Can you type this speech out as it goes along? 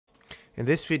In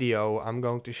this video, I'm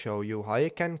going to show you how you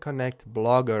can connect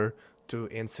Blogger to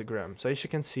Instagram. So as you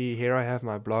can see here, I have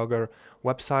my Blogger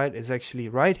website. It's actually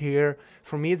right here.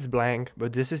 For me, it's blank,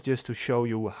 but this is just to show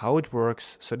you how it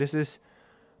works. So this is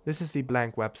the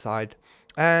blank website,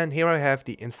 and here I have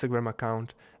the Instagram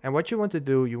account. And what you want to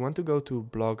do, you want to go to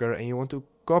Blogger and you want to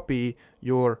copy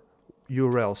your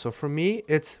URL. So for me,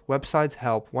 it's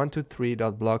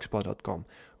websiteshelp123.blogspot.com.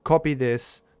 Copy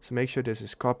this. So make sure this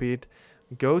is copied.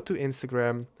 Go to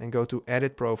Instagram and go to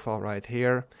edit profile right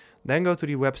here. Then go to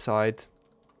the website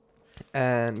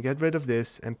and get rid of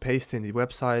this and paste in the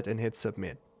website and hit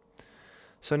submit.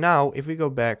 So now if we go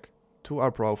back to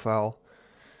our profile,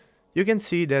 you can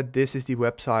see that this is the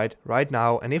website right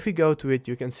now, and if we go to it,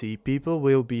 you can see people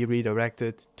will be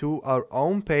redirected to our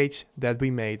own page that we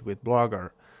made with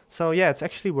Blogger. So yeah, it's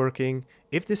actually working.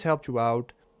 If this helped you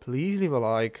out, please leave a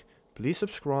like, please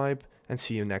subscribe, and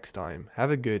see you next time. Have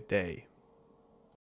a good day.